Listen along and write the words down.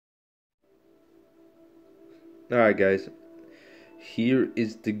Alright guys, here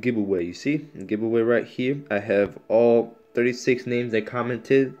is the giveaway. You see the giveaway right here. I have all 36 names that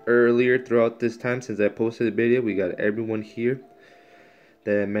commented earlier throughout this time since I posted the video. We got everyone here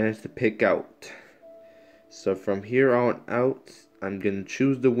that I managed to pick out. So from here on out, I'm gonna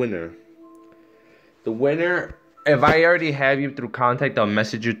choose the winner. The winner, if I already have you through contact, I'll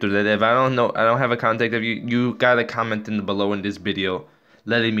message you through that. If I don't know, I don't have a contact of you, you gotta comment in the below in this video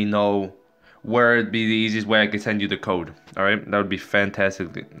letting me know where it'd be the easiest way I could send you the code. Alright, that would be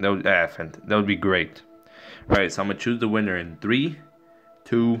fantastic. That would be great. Alright, so I'm gonna choose the winner in 3,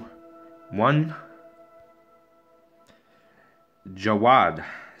 2, 1. Jawad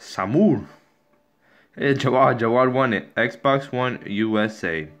Samur. Hey Jawad won it. Xbox One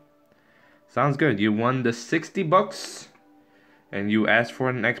USA. Sounds good. You won the 60 bucks and you asked for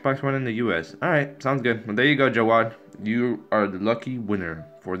an Xbox One in the US. Alright, sounds good. Well, there you go, Jawad. You are the lucky winner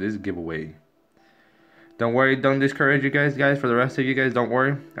for this giveaway. Don't worry, don't discourage you guys. For the rest of you guys, don't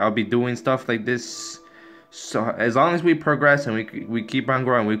worry. I'll be doing stuff like this. So as long as we progress and we keep on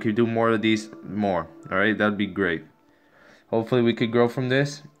growing, we could do more of these more. Alright, that'd be great. Hopefully we could grow from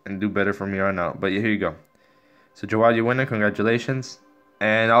this and do better from here on out. But here you go. So Jawad, you winner. Congratulations.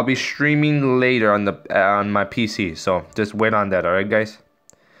 And I'll be streaming later on my PC. So just wait on that. Alright, guys.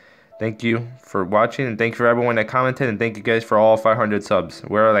 Thank you for watching, and thank you for everyone that commented, and thank you guys for all 500 subs.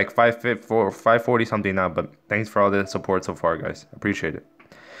 We're like 540 something now, but thanks for all the support so far, guys. Appreciate it.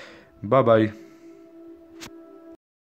 Bye bye.